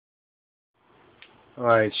All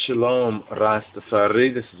right, Shalom,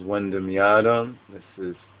 Rastafari. This is Wendim Yadon. This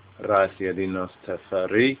is Ras Yadinos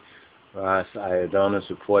Tefari. Ras Yadon is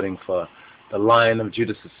reporting for the Lion of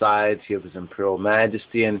Judah Society of His Imperial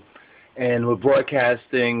Majesty, and we're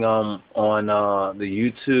broadcasting on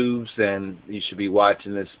the YouTubes, and you should be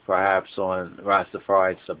watching this perhaps on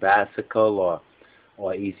Rastafari Sabbathical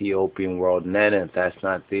or Ethiopian World Net. And if that's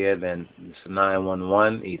not there, then it's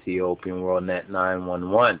 911 Ethiopian World Net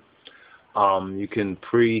 911. You can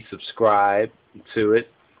pre-subscribe to it,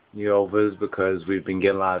 because we've been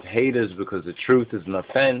getting a lot of haters because the truth is an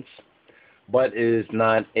offense, but it is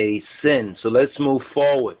not a sin. So let's move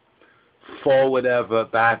forward. Forward ever,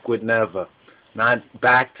 backward never. Not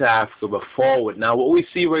back to Africa, but forward. Now, what we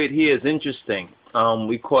see right here is interesting.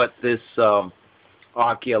 We caught this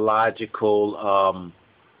archaeological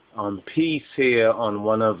piece here on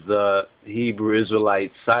one of the Hebrew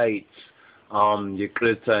Israelite sites.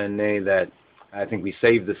 That I think we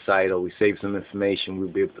saved the site, or we saved some information. We'll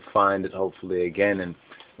be able to find it hopefully again and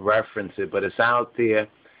reference it. But it's out there,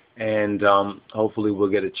 and hopefully we'll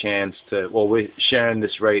get a chance to, we're sharing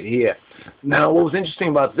this right here. Now, what was interesting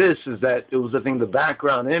about this is that it was, I think, the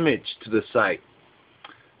background image to the site.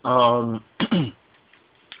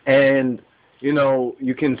 And,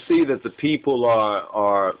 you can see that the people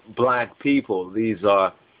are black people. These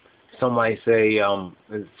are, some might say,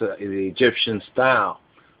 it's the Egyptian style.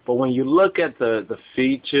 But when you look at the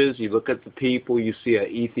features, you look at the people, you see an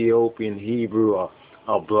Ethiopian Hebrew or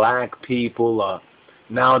black people.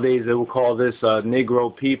 Nowadays they will call this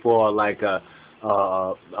Negro people, or like a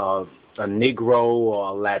Negro or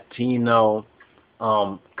a Latino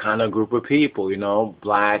kind of group of people,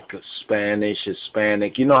 black, Spanish,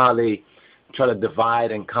 Hispanic. You know how they try to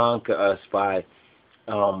divide and conquer us by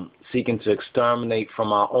seeking to exterminate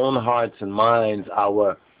from our own hearts and minds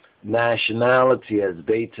our nationality as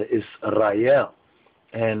Beta Israel,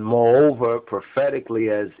 and moreover prophetically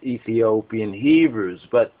as Ethiopian Hebrews.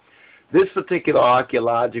 But this particular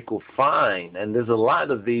archaeological find, and there's a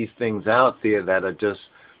lot of these things out there that are just,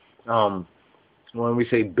 when we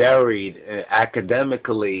say buried,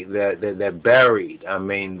 academically, they're buried. I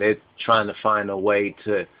mean, they're trying to find a way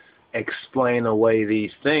to explain away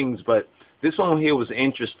these things, but this one here was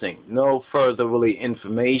interesting. No further really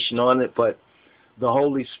information on it, but the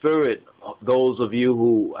Holy Spirit, those of you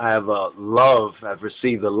who have have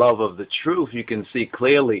received the love of the truth, you can see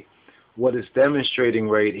clearly what it's demonstrating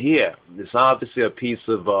right here. It's obviously a piece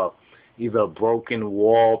of either a broken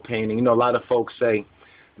wall painting. A lot of folks say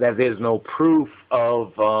that there's no proof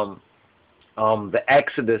of the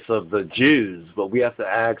exodus of the Jews, but we have to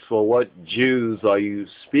ask, for what Jews are you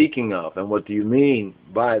speaking of, and what do you mean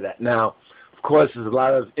by that? Now, of course, there's a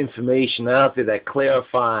lot of information out there that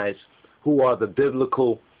clarifies who are the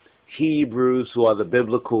biblical Hebrews, who are the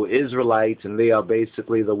biblical Israelites, and they are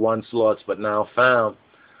basically the once lost but now found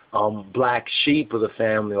black sheep of the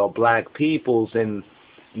family, or black peoples, and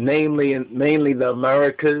mainly the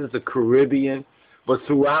Americas, the Caribbean, but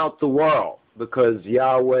throughout the world, because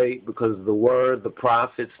Yahweh, because of the Word, the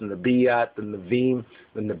prophets, and the Biat, the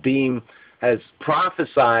Nabim has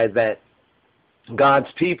prophesied that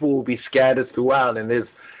God's people will be scattered throughout, and there's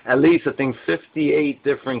at least, I think, 58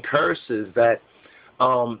 different curses that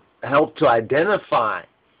help to identify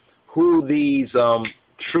who these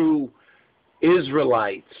true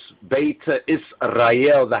Israelites, Beta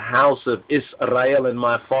Israel, the house of Israel, in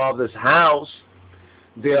my father's house,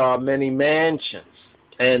 there are many mansions.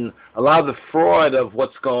 And a lot of the fraud of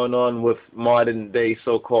what's going on with modern day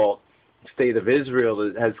so-called state of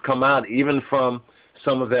Israel has come out even from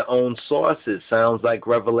some of their own sources. Sounds like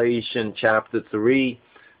Revelation chapter 3,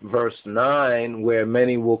 verse 9, where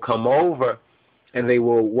many will come over and they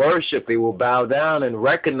will worship, they will bow down and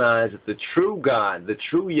recognize that the true God, the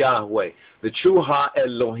true Yahweh, the true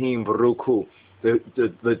Ha-Elohim Baruch Hu,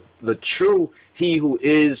 the true He who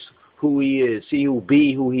is who He is, He who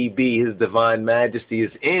be who He be, His divine majesty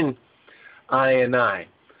is in I and I.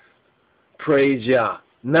 Praise Yah.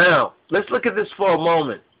 Now, let's look at this for a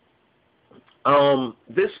moment.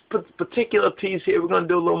 This particular piece here, we're going to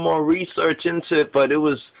do a little more research into it, but it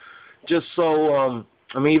was just so,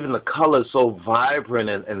 even the color is so vibrant,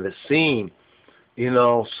 and the scene,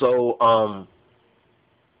 so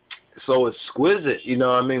exquisite,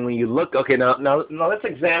 when you look, okay, now let's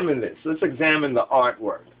examine this. Let's examine the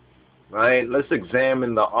artwork, right? Let's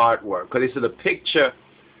examine the artwork, because they said the picture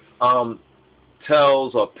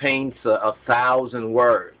tells or paints 1,000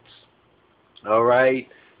 words, all right?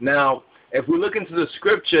 Now, if we look into the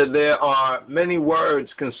scripture, there are many words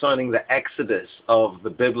concerning the exodus of the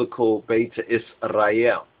biblical Beta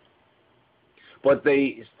Israel. But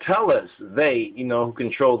they tell us, they, who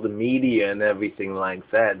control the media and everything like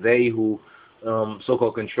that, they who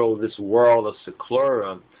so-called control this world of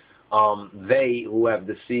Seclorum, they who have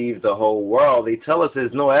deceived the whole world, they tell us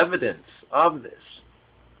there's no evidence of this.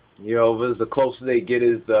 The closer they get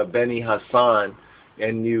is the Beni Hassan,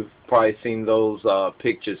 and you've probably seen those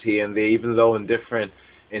pictures here and there, even though in different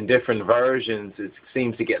versions it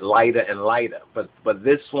seems to get lighter and lighter. But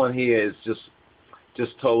this one here is just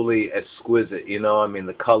totally exquisite.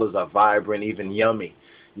 The colors are vibrant, even yummy.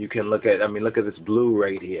 You can look at this blue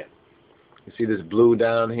right here. You see this blue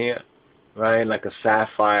down here, right? Like a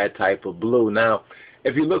sapphire type of blue. Now,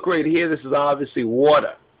 if you look right here, this is obviously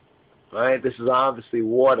water, right? This is obviously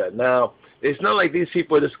water. Now, it's not like these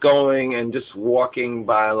people are just going and just walking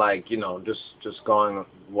by, like, just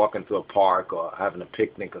walking through a park or having a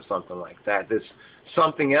picnic or something like that. There's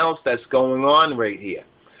something else that's going on right here.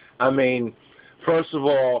 First of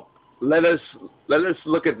all, let us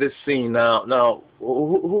look at this scene now. Now,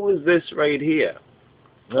 who is this right here?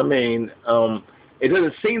 It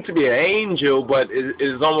doesn't seem to be an angel, but it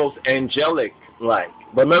is almost angelic-like.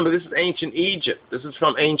 But remember, this is ancient Egypt. This is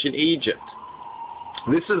from ancient Egypt.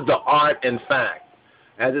 This is the art and fact.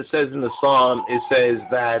 As it says in the Psalm, it says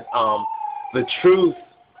that the truth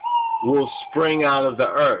will spring out of the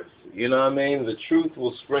earth. The truth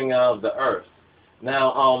will spring out of the earth.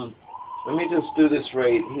 Now, let me just do this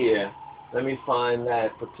right here. Let me find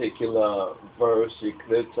that particular verse.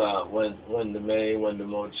 Wendim,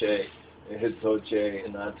 Hitoche,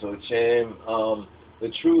 and Atochem. The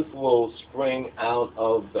truth will spring out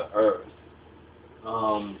of the earth.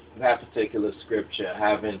 That particular scripture, I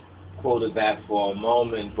haven't quoted that for a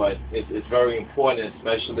moment, but it's very important,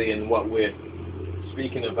 especially in what we're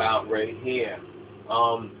speaking about right here.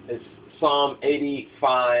 It's Psalm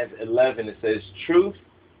 85:11. It says, "Truth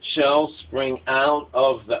shall spring out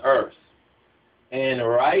of the earth, and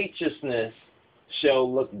righteousness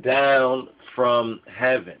shall look down from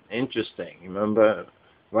heaven." Interesting. Remember,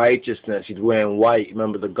 righteousness, he's wearing white.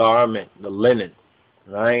 Remember the garment, the linen,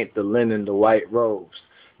 right? The linen, the white robes.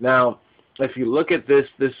 Now, if you look at this,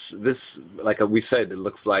 like we said, it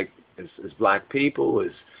looks like it's black people,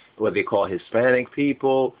 is what they call Hispanic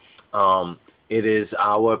people. It is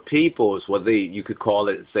our people, is what you could call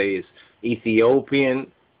it, say, is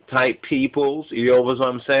Ethiopian type peoples. You know what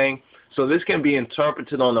I'm saying? So this can be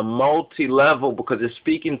interpreted on a multi-level because it's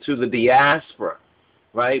speaking to the diaspora,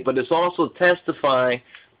 right? But it's also testifying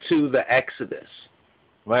to the Exodus,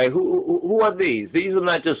 right? Who are these? These are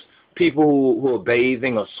not just people who are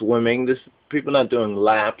bathing or swimming. People are not doing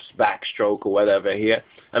laps, backstroke, or whatever here.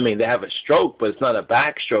 They have a stroke, but it's not a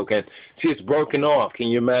backstroke. And see, it's broken off. Can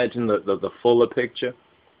you imagine the fuller picture?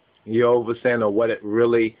 You understand, or what it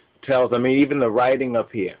really tells? Even the writing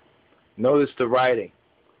up here. Notice the writing.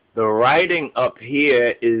 The writing up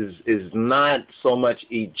here is not so much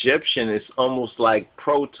Egyptian. It's almost like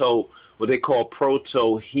what they call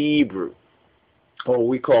Proto-Hebrew, or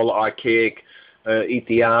we call archaic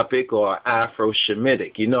Ethiopic or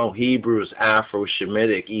Afro-Shemitic. Hebrew is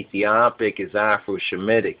Afro-Shemitic. Ethiopic is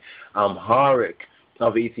Afro-Shemitic. Amharic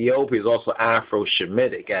of Ethiopia is also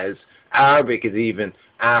Afro-Shemitic, as Arabic is even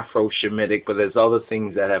Afro-Shemitic, but there's other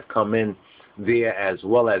things that have come in there as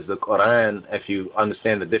well as the Quran. If you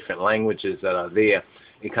understand the different languages that are there,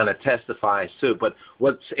 it kind of testifies to it. But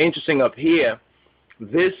what's interesting up here,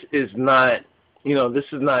 this is not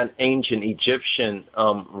ancient Egyptian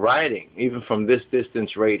writing. Even from this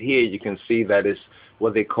distance right here, you can see that it's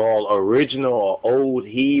what they call original or Old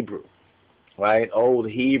Hebrew, right? Old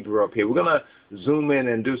Hebrew up here. We're going to zoom in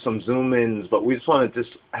and do some zoom-ins, but we just want to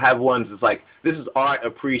just have ones that's like, this is art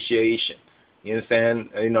appreciation. You understand?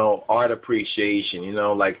 Art appreciation.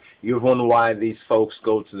 Like, you wonder why these folks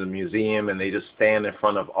go to the museum and they just stand in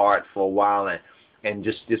front of art for a while and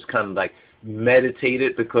just kind of like meditate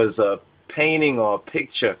it, because a painting or a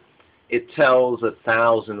picture, it tells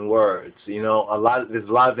 1,000 words. There's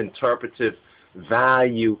a lot of interpretive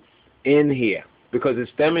value in here, because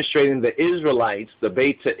it's demonstrating the Israelites, the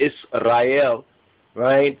Beta Israel,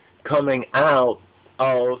 right, coming out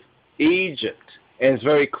of Egypt. And it's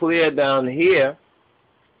very clear down here,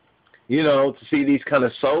 to see these kind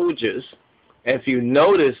of soldiers. And if you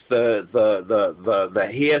notice the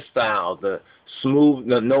hairstyle, the smooth,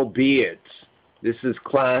 no beards. This is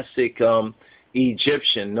classic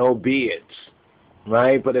Egyptian, no beards,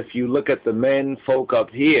 right? But if you look at the men folk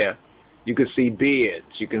up here, you can see beards.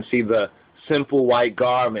 You can see the simple white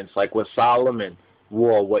garments, like what Solomon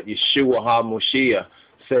wore, what Yeshua HaMoshiach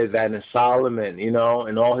said that in Solomon, in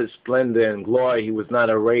all his splendor and glory, he was not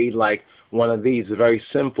arrayed like one of these very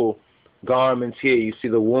simple garments here. You see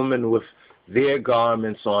the woman with their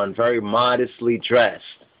garments on, very modestly dressed.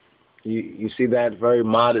 You see that? Very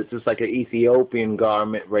modest, just like an Ethiopian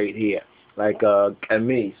garment right here, like a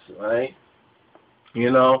kameez, right? You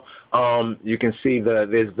know, you can see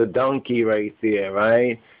there's the donkey right there,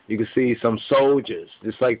 right? You can see some soldiers,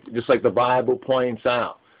 just like the Bible points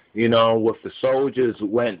out. You know, with the soldiers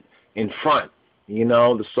went in front. You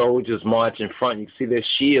know, the soldiers march in front. You can see their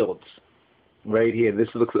shields right here. This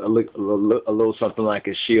looks a little something like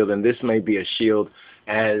a shield, and this may be a shield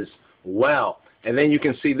as well. And then you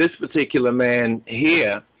can see this particular man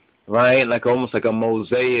here, right, like almost like a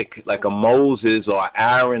mosaic, like a Moses or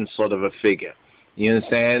Aaron sort of a figure. You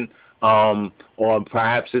understand? Or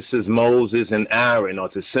perhaps this is Moses and Aaron, or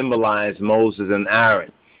to symbolize Moses and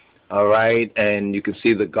Aaron. All right? And you can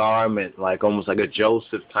see the garment, like almost like a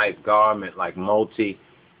Joseph-type garment, like multicolored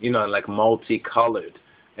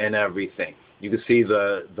and everything. You can see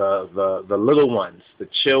the little ones, the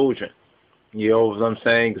children. You know what I'm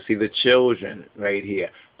saying? You can see the children right here.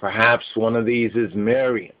 Perhaps one of these is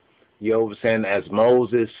Miriam. You know what I'm saying? As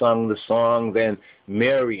Moses sung the song, then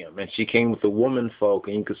Miriam, and she came with the woman folk,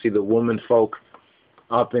 and you can see the woman folk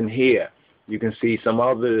up in here. You can see some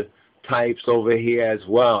other types over here as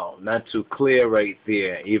well. Not too clear right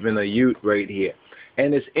there. Even a Ute right here.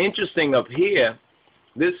 And it's interesting up here,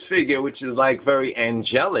 this figure, which is like very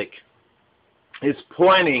angelic, is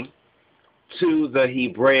pointing to the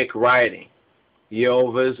Hebraic writing. You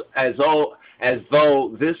know, as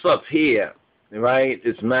though this up here, right,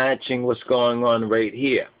 is matching what's going on right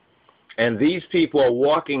here. And these people are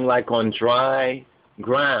walking like on dry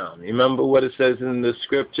ground. Remember what it says in the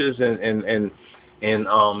scriptures in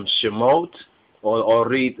Shemot or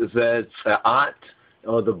Orit Zetzat,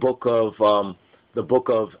 or the book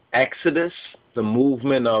of Exodus, the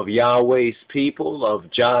movement of Yahweh's people,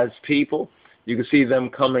 of JAH's people. You can see them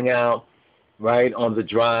coming out, right, on the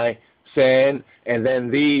dry sand, and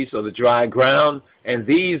then these are the dry ground, and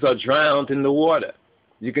these are drowned in the water.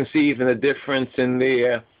 You can see even a difference in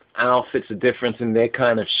their outfits, a difference in their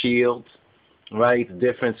kind of shields, right, the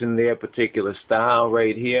difference in their particular style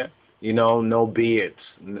right here. You know, no beards.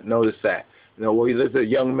 Notice that. You know, well, there's a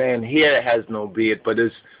young man here that has no beard, but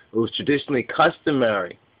it was traditionally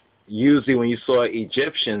customary. Usually when you saw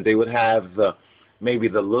Egyptians, they would have maybe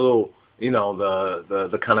the little, you know,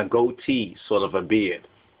 the kind of goatee sort of a beard.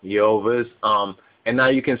 Yovas. And now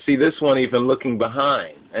you can see this one even looking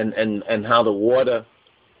behind, and how the water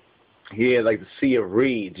here, like the Sea of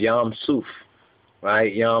Reeds, Yam Suf,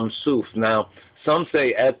 right? Yam Suf. Now, some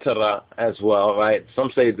say Etara as well, right?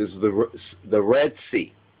 Some say this is the Red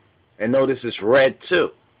Sea. And notice it's red too.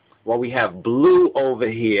 Well, we have blue over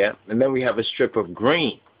here, and then we have a strip of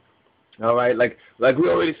green. All right, like we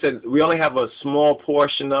already said, we only have a small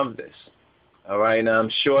portion of this. All right, now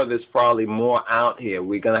I'm sure there's probably more out here.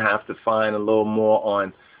 We're going to have to find a little more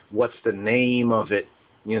on what's the name of it,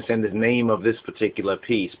 you understand, the name of this particular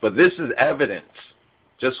piece. But this is evidence.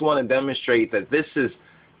 Just want to demonstrate that this is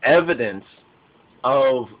evidence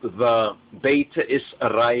of the Beta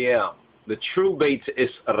Israel, the true Beta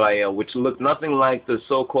Israel, which look nothing like the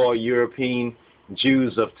so-called European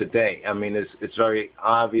Jews of today. I mean, it's very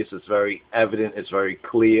obvious, it's very evident, it's very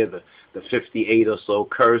clear. The 58 or so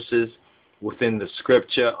curses within the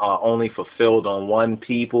scripture are only fulfilled on one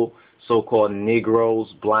people, so-called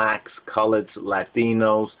Negroes, blacks, coloreds,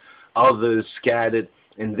 Latinos, others scattered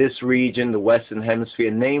in this region, the Western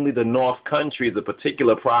Hemisphere, namely the North Country, is a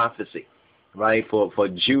particular prophecy, right, for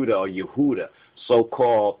Judah or Yehuda,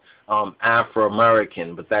 so-called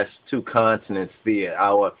Afro-American, but that's two continents there.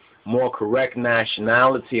 Our more correct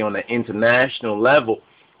nationality on an international level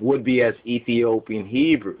would be as Ethiopian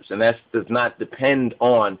Hebrews, and that does not depend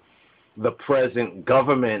on the present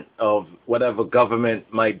government of whatever government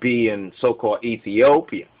might be in so-called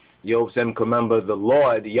Ethiopia. Yosem, remember the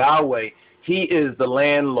Lord, Yahweh, He is the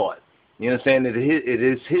landlord. You understand? It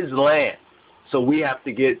is His land. So we have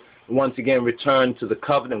to once again, return to the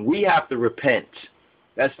covenant. We have to repent.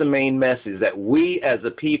 That's the main message, that we as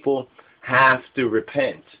a people have to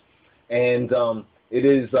repent. And it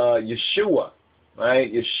is Yeshua,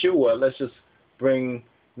 right? Yeshua, let's just bring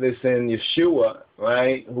this in, Yeshua,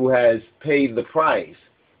 right, who has paid the price.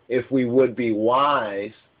 If we would be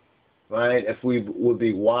wise, right, if we would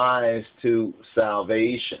be wise to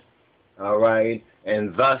salvation, all right,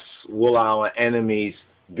 and thus will our enemies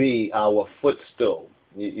be our footstool.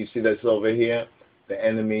 You see this over here? The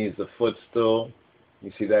enemy is the footstool.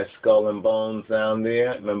 You see that skull and bones down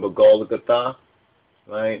there? Remember Golgotha?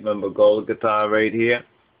 Right? Remember Golgotha right here?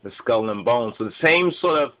 The skull and bones. So the same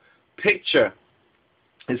sort of picture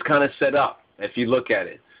is kind of set up if you look at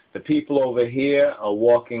it. The people over here are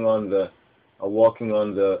walking on the are walking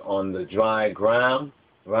on the dry ground,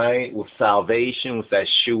 right? With salvation, with that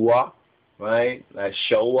Shua, right? That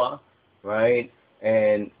Shoah, right?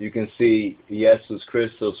 And you can see Jesus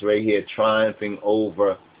Christus right here triumphing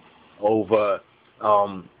over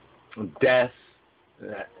death,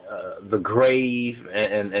 the grave,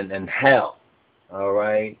 and hell. All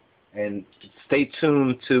right, and stay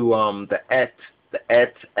tuned to the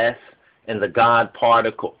S, and the God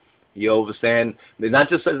particle. You understand? Not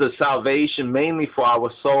just as a salvation, mainly for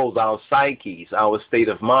our souls, our psyches, our state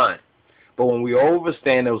of mind. But when we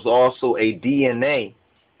understand, there was also a DNA,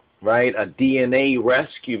 right? A DNA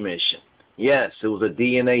rescue mission. Yes, it was a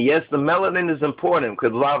DNA. Yes, the melanin is important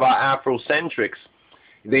because a lot of our Afrocentrics,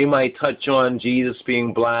 they might touch on Jesus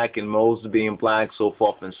being black and Moses being black, so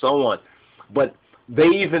forth and so on. But they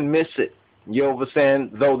even miss it. You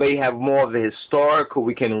understand? Though they have more of the historical,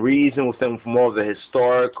 we can reason with them for more of the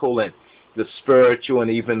historical and the spiritual and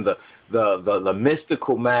even the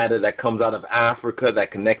mystical matter that comes out of Africa,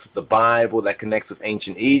 that connects with the Bible, that connects with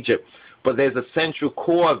ancient Egypt. But there's a central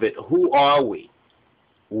core of it. Who are we?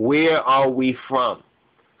 Where are we from?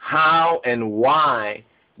 How and why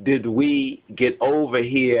did we get over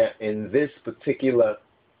here in this particular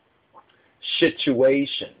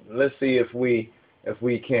situation? Let's see if we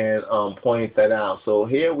can point that out. So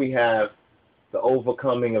here we have the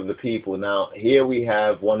overcoming of the people. Now here we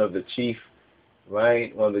have one of the chief,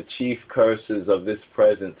 right? One of the chief curses of this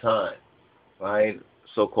present time, right?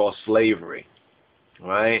 So-called slavery,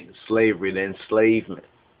 right? Slavery, the enslavement.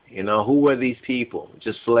 You know, who were these people?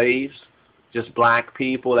 Just slaves? Just black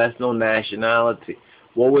people? That's no nationality.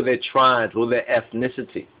 What were their tribes? What were their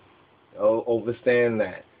ethnicity? Oh, understand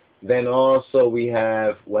that. Then also we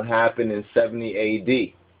have what happened in 70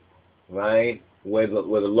 A.D., right? Where the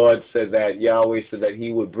Lord said that, Yahweh said that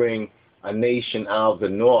he would bring a nation out of the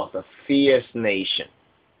north, a fierce nation.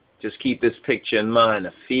 Just keep this picture in mind,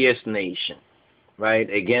 a fierce nation, right?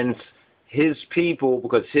 Against his people,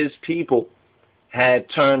 because his people had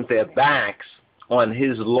turned their backs on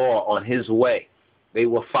his law, on his way. They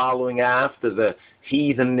were following after the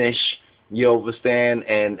heathenish, you understand,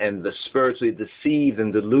 and the spiritually deceived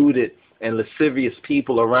and deluded and lascivious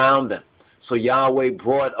people around them. So Yahweh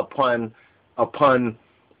brought upon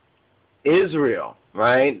Israel,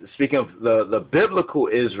 right? Speaking of the biblical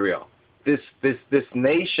Israel, this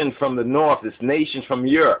nation from the north, this nation from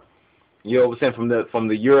Europe, you understand, from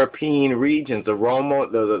the European regions, the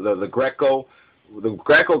the Greco. The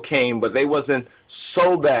Greco came, but they wasn't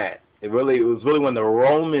so bad. It was really when the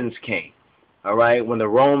Romans came, all right, when the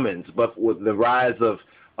Romans, but with the rise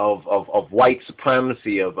of white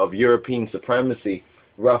supremacy, of European supremacy,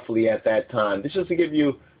 roughly at that time. This is to give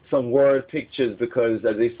you some word pictures, because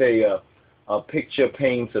as they say, a picture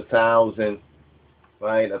paints 1,000,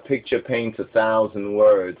 right? A picture paints 1,000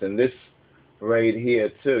 words. And this right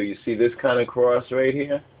here too, you see this kind of cross right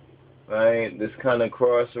here, right? This kind of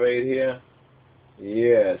cross right here.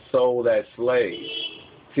 Yeah, sold as slaves.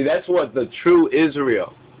 See, that's what the true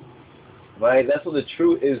Israel, right? That's what the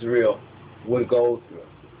true Israel would go through.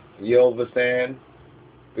 You understand?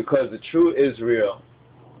 Because the true Israel,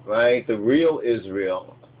 right, the real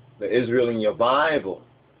Israel, the Israel in your Bible,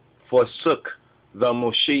 forsook the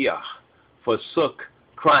Moshiach, forsook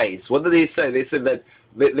Christ. What did they say? They said that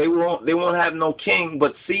they won't have no king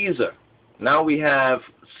but Caesar. Now we have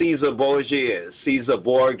Caesar Borgia, Caesar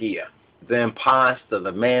Borgia, the imposter,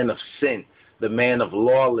 the man of sin, the man of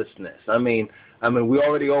lawlessness. I mean, we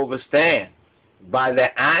already understand by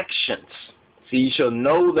their actions. See, you shall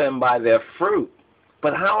know them by their fruit.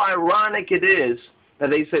 But how ironic it is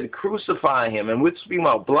that they said crucify him, and we're speaking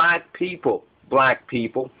about black people.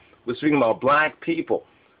 We're speaking about black people.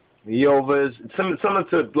 It's similar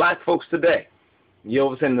to black folks today. You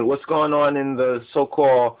understand what's going on in the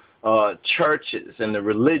so-called churches and the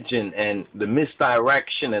religion and the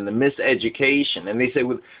misdirection and the miseducation. And they say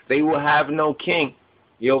they will have no king,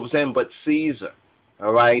 you understand, but Caesar.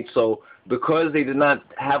 All right? So because they did not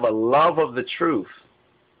have a love of the truth,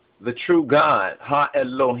 the true God,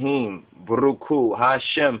 Ha-Elohim, Baruchu,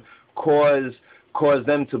 Hashem, caused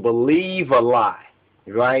them to believe a lie,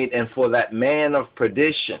 right? And for that man of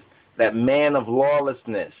perdition, that man of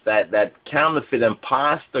lawlessness, that counterfeit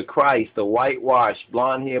imposter Christ, the whitewashed,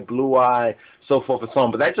 blonde hair, blue eye, so forth and so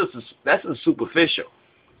on. But that's a superficial.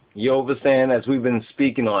 You understand, as we've been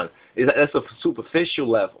speaking on, that's a superficial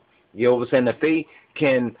level. You understand, if they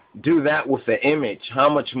can do that with the image, how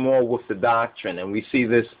much more with the doctrine? And we see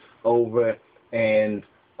this over and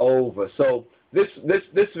over. So this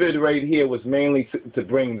video right here was mainly to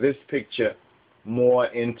bring this picture more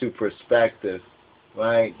into perspective.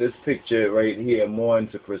 Right, this picture right here more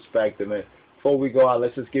into perspective. And before we go out,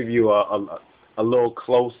 let's just give you a little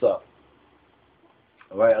close-up,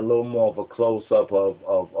 right? A little more of a close-up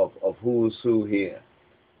of who's who here,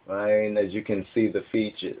 right? And as you can see the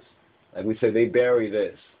features. Like we say, they bury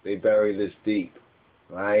this deep,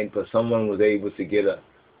 right? But someone was able to get a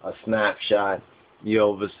snapshot, you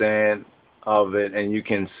know what I'm saying, of it, and you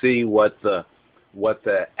can see what the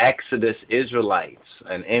Exodus Israelites,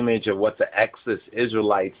 an image of what the Exodus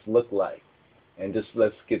Israelites look like. And just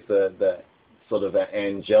let's get the sort of an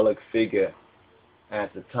angelic figure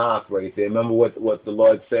at the top right there. Remember what the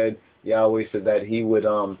Lord said? Yahweh said that he would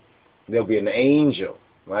there'll be an angel,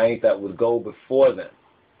 right, that would go before them,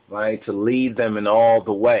 right, to lead them in all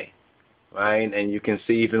the way, right? And you can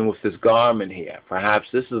see even with this garment here, perhaps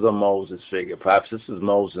this is a Moses figure, perhaps this is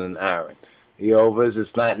Moses and Aaron. Jehovah's, it's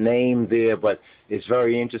not named there, but it's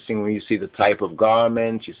very interesting when you see the type of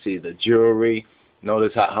garments, you see the jewelry.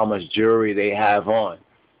 Notice how much jewelry they have on,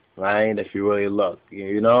 right? If you really look,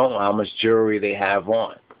 you know, how much jewelry they have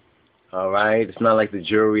on, all right? It's not like the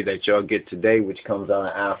jewelry that y'all get today, which comes out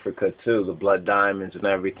of Africa too, the blood diamonds and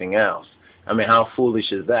everything else. I mean, how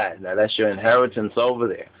foolish is that? Now, that's your inheritance over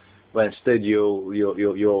there. But instead,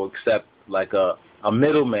 you'll accept like a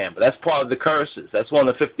middleman. But that's part of the curses. That's one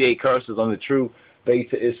of the 58 curses on the true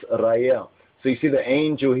Beta Israel. So you see the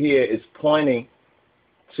angel here is pointing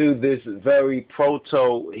to this very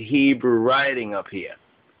proto-Hebrew writing up here,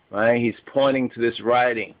 right? He's pointing to this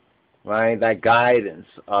writing, right? That guidance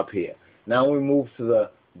up here. Now we move to the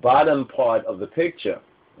bottom part of the picture,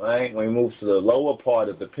 right? When we move to the lower part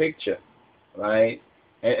of the picture, right?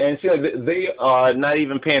 And see, they are not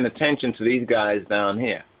even paying attention to these guys down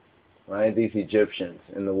here, right? These Egyptians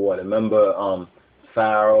in the water. Remember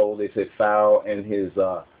Pharaoh? They said Pharaoh and his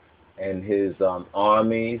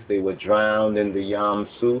armies, they were drowned in the Yam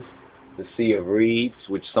Suf, the Sea of Reeds,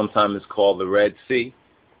 which sometimes is called the Red Sea.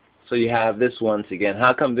 So you have this once again.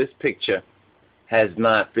 How come this picture has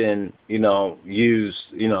not been, you know, used,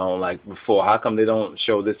 you know, like before? How come they don't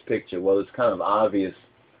show this picture? Well, it's kind of obvious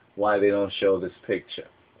why they don't show this picture,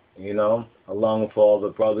 you know, along with all the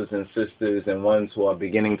brothers and sisters and ones who are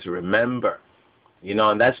beginning to remember, you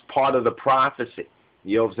know, and that's part of the prophecy.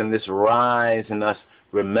 You know, in this rise in us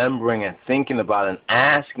remembering and thinking about and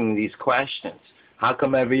asking these questions. How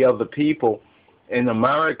come every other people in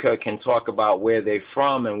America can talk about where they're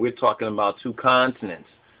from, and we're talking about two continents,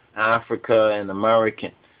 Africa and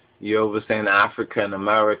American, Jehovah's saying Africa and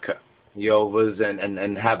America, Jehovah's,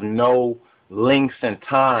 and have no links and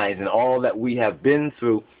ties and all that we have been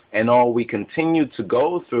through and all we continue to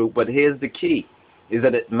go through. But here's the key, is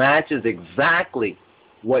that it matches exactly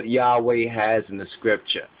what Yahweh has in the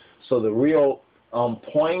scripture. So the real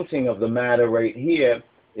pointing of the matter right here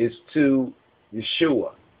is to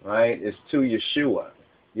Yeshua, right? It's to Yeshua.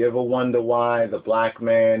 You ever wonder why the black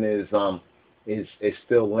man is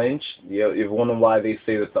still lynched? You ever wonder why they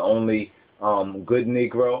say that the only good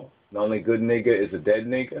Negro, the only good nigger is a dead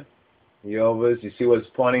nigger? You see what it's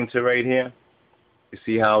pointing to right here? You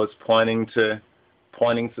see how it's pointing to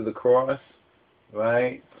the cross,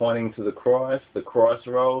 right? Pointing to the cross, the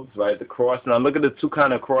crossroads, right? The cross. Now look at the two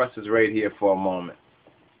kind of crosses right here for a moment.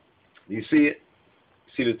 You see it?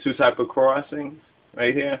 See the two type of crossings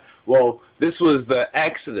right here? Well, this was the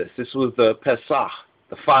Exodus. This was the Pesach,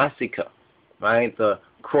 the Fasika, right? The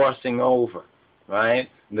crossing over, right?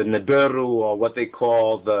 The Nibiru, or what they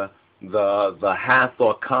call the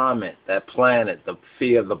Hathor comet, that planet, the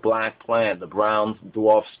fear of the black planet, the brown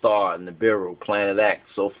dwarf star, Nibiru, planet X,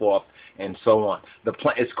 so forth and so on.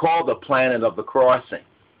 It's called the planet of the crossing,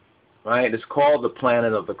 right? It's called the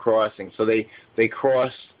planet of the crossing. So they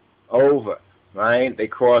crossed over, right? They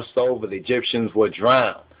crossed over. The Egyptians were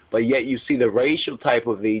drowned. But yet you see the racial type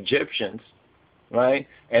of the Egyptians, right?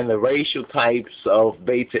 And the racial types of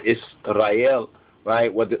Beta Israel,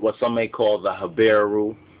 right? What some may call the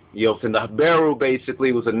Haberu. You know, and the Haberu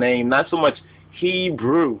basically was a name, not so much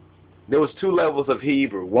Hebrew. There was two levels of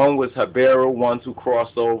Hebrew. One was Haberu, ones who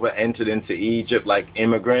crossed over, entered into Egypt like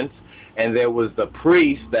immigrants, and there was the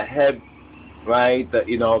priest, the right? The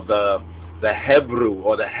Hebrew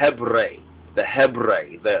or the Hebre,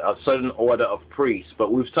 a certain order of priests.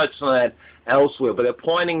 But we've touched on that elsewhere. But they're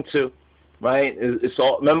pointing to, right? It's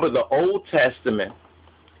all. Remember, the Old Testament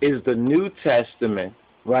is the New Testament,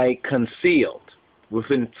 right? Concealed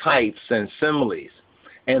within types and similes.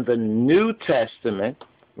 And the New Testament,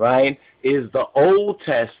 right, is the Old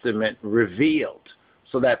Testament revealed.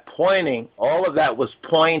 So that pointing, all of that was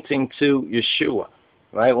pointing to Yeshua,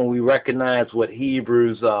 right, when we recognize what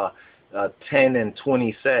Hebrews 10 and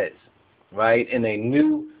 20 says, right, in a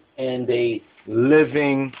new and a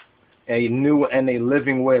living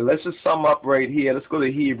way. Let's just sum up right here. Let's go to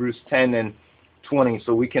Hebrews 10 and 20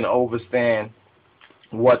 so we can understand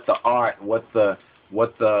what the art, what the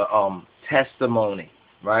testimony,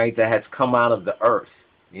 right, that has come out of the earth.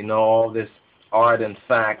 You know, all this art and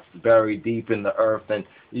facts buried deep in the earth. And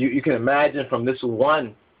you can imagine from this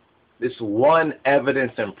one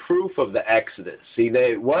evidence and proof of the Exodus. See,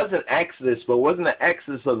 there was an Exodus, but it wasn't an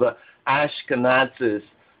Exodus of the Ashkenazis,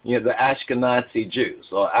 you know, the Ashkenazi Jews,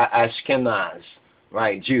 or Ashkenaz,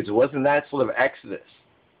 right, Jews. It wasn't that sort of Exodus.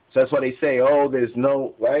 So that's why they say, oh, there's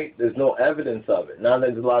no evidence of it. Now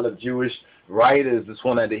there's a lot of Jewish writers, this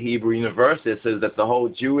one at the Hebrew University, that says that the whole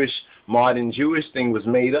modern Jewish thing was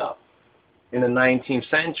made up in the 19th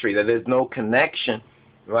century, that there's no connection,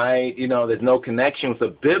 right? You know, there's no connection with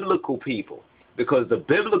the biblical people, because the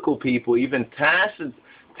biblical people, even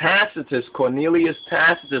Tacitus, Cornelius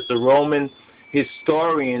Tacitus, the Roman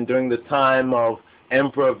historian during the time of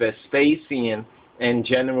Emperor Vespasian and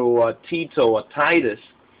General Tito or Titus,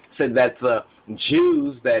 said that the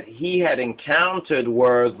Jews that he had encountered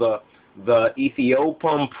were the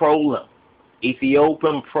Ethiopian prolim.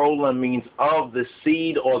 Ethiopian prolim means of the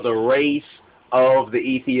seed or the race of the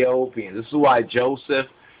Ethiopians. This is why Joseph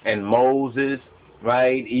and Moses,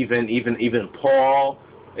 right, even Paul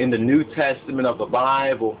in the New Testament of the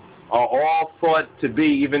Bible are all thought to be,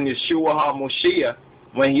 even Yeshua HaMoshiach,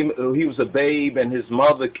 when he was a babe, and his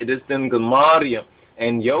mother, Kedistin Gamaliel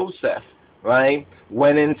and Yosef, right,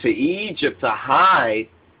 went into Egypt to hide,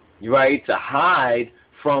 right,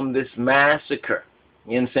 from this massacre.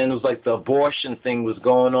 You know what I'm saying? It was like the abortion thing was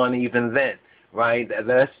going on even then, right?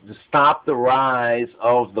 That's to stop the rise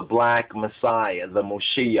of the black Messiah, the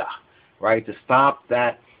Moshiach, right? To stop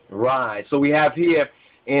that rise. So we have here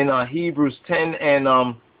in Hebrews 10 and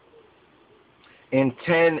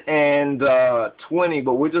 20,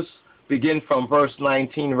 but we'll just begin from verse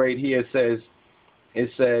 19 right here. It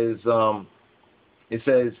says,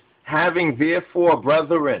 having therefore,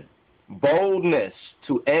 brethren, boldness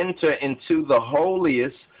to enter into the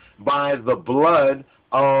holiest by the blood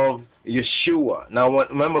of Yeshua. Now,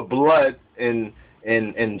 remember blood in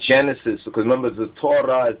Genesis, because remember the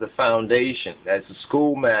Torah is the foundation. That's the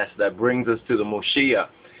schoolmaster that brings us to the Moshiach.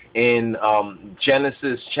 In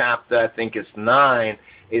Genesis chapter, I think it's 9,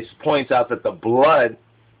 it points out that the blood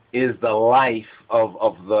is the life of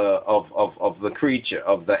the creature,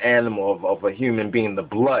 of the animal, of a human being, the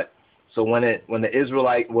blood. So when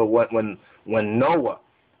Noah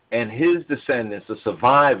and his descendants, the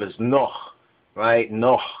survivors, Noah, right,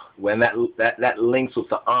 Noah, when that links with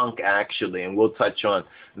the Ankh actually, and we'll touch on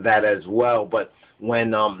that as well. But when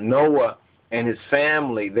Noah and his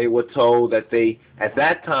family, they were told that at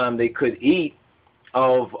that time they could eat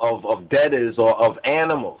of debtors or of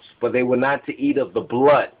animals, but they were not to eat of the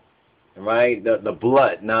blood, right? The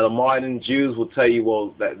blood. Now the modern Jews will tell you,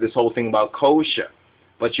 well, this whole thing about kosher,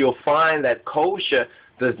 but you'll find that kosher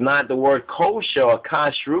does not, the word kosher or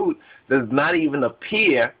kashrut does not even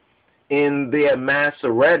appear in their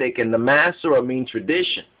Masoretic, and the Masorah means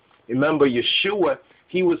tradition. Remember, Yeshua,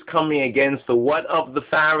 he was coming against the what of the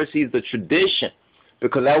Pharisees? The tradition,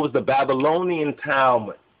 because that was the Babylonian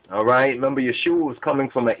Talmud. All right, remember, Yeshua was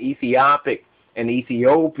coming from an Ethiopian,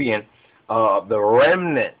 the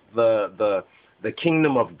remnant, the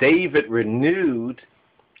kingdom of David renewed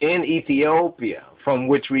in Ethiopia, from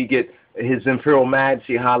which we get his Imperial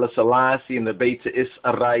Majesty Haile Selassie and the Beit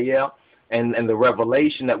Israel, and the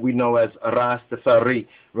revelation that we know as Rastafari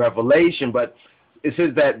revelation. But it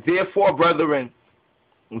says that therefore, brethren,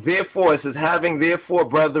 it says, having therefore,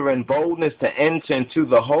 brethren, boldness to enter into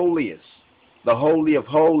the holiest, the holy of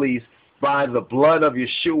holies, by the blood of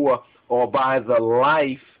Yeshua, or by the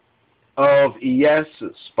life of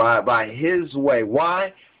Jesus, by his way.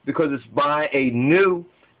 Why? Because it's by a new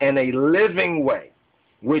and a living way,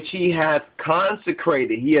 which he hath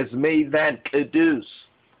consecrated. He has made that kedus,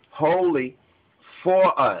 holy,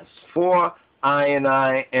 for us, for I and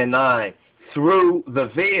I, through the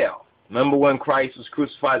veil. Remember when Christ was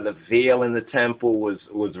crucified, the veil in the temple was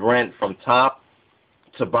rent from top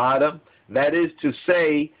to bottom? That is to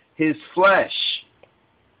say, his flesh.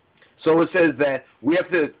 So it says that we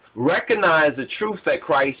have to recognize the truth that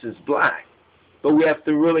Christ is black, but we have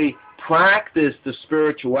to really practice the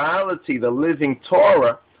spirituality, the living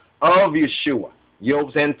Torah of Yeshua.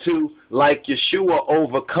 And to, like Yeshua,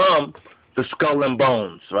 overcome the skull and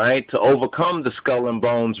bones, right? To overcome the skull and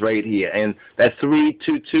bones right here. And that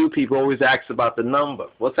 322, people always ask about the number.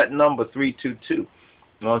 What's that number, 322?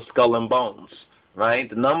 On skull and bones, right?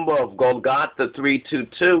 The number of Golgotha,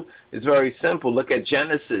 322, is very simple. Look at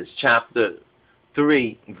Genesis chapter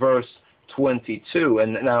 3, verse 22.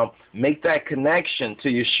 And now make that connection to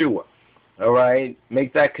Yeshua. All right?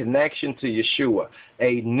 Make that connection to Yeshua.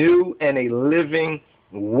 A new and a living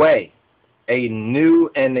way. a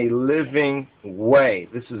new and a living way.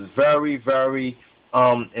 This is very, very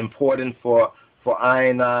important for I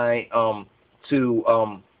and I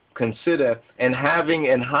to consider. And having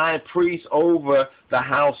a high priest over the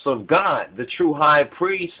house of God, the true high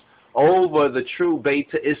priest over the true Beit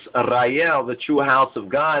Israel, the true house of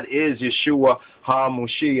God, is Yeshua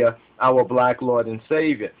HaMashiach, our black Lord and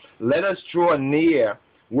Savior. Let us draw near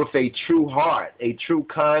with a true heart, a true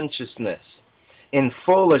consciousness, in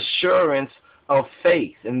full assurance of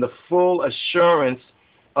faith, in the full assurance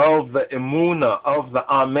of the emunah, of the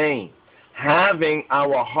amen, having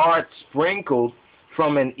our hearts sprinkled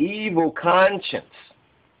from an evil conscience,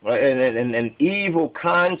 right? An evil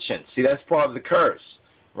conscience. See, that's part of the curse,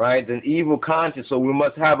 right? An evil conscience. So we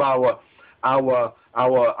must have our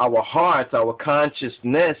hearts, our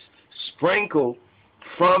consciousness sprinkled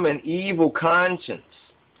from an evil conscience,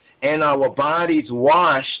 and our bodies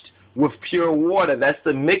washed with pure water. That's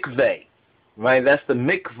the mikveh, right? That's the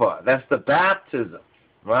mikvah. That's the baptism,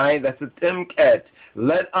 right? That's the timket.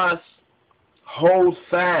 Let us hold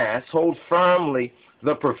fast, hold firmly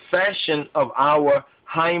the profession of our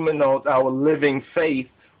hymenot, our living faith,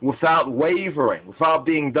 without wavering, without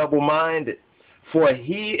being double-minded. For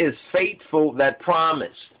he is faithful that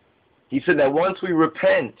promised. He said that once we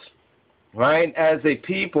repent, right, as a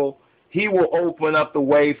people, he will open up the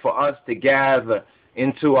way for us to gather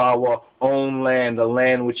into our own land, the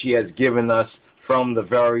land which he has given us from the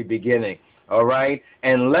very beginning. All right?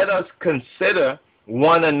 And let us consider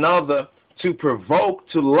one another to provoke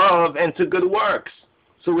to love and to good works.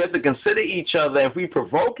 So we have to consider each other. If we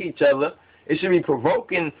provoke each other, it should be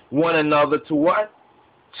provoking one another to what?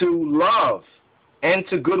 To love and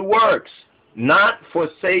to good works, not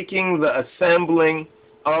forsaking the assembling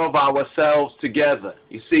of ourselves together.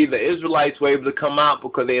 You see, the Israelites were able to come out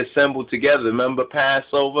because they assembled together. Remember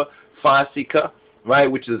Passover, Fasika, right,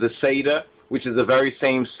 which is a Seder, which is the very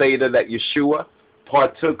same Seder that Yeshua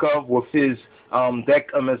partook of with his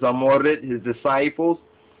Amorit, his disciples.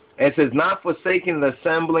 And it says, not forsaking the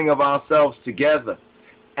assembling of ourselves together,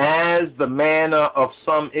 as the manner of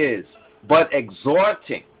some is, but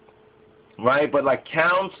exhorting, right, but like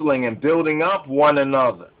counseling and building up one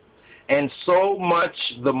another. And so much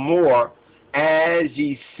the more as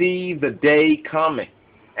ye see the day coming.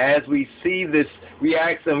 As we see this, we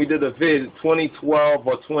asked them, we did a vid, 2012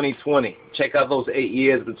 or 2020. Check out those 8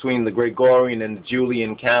 years between the Gregorian and the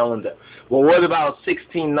Julian calendar. Well, what about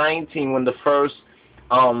 1619 when the first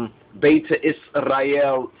Beit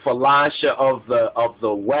Israel Falashas of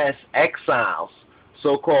the West exiles,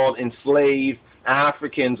 so-called enslaved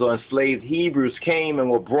Africans or enslaved Hebrews, came and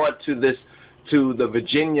were brought to the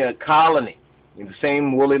Virginia colony. The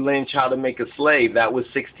same Willie Lynch, How to Make a Slave. That was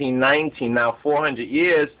 1619. Now 400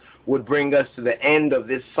 years would bring us to the end of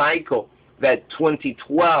this cycle that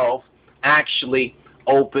 2012 actually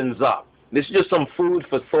opens up. This is just some food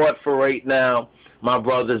for thought for right now, my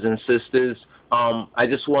brothers and sisters. I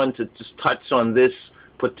just wanted to just touch on this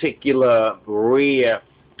particular rare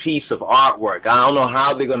piece of artwork. I don't know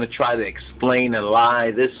how they're going to try to explain and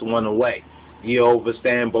lie this one away. You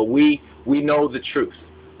understand? But we know the truth,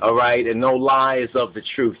 all right? And no lie is of the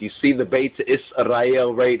truth. You see the Beit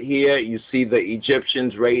Israel right here. You see the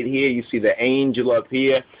Egyptians right here. You see the angel up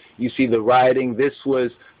here. You see the writing. This was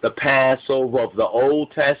the Passover of the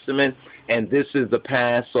Old Testament, and this is the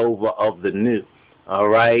Passover of the New, all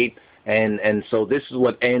right? And so this is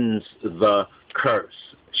what ends the curse.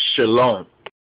 Shalom.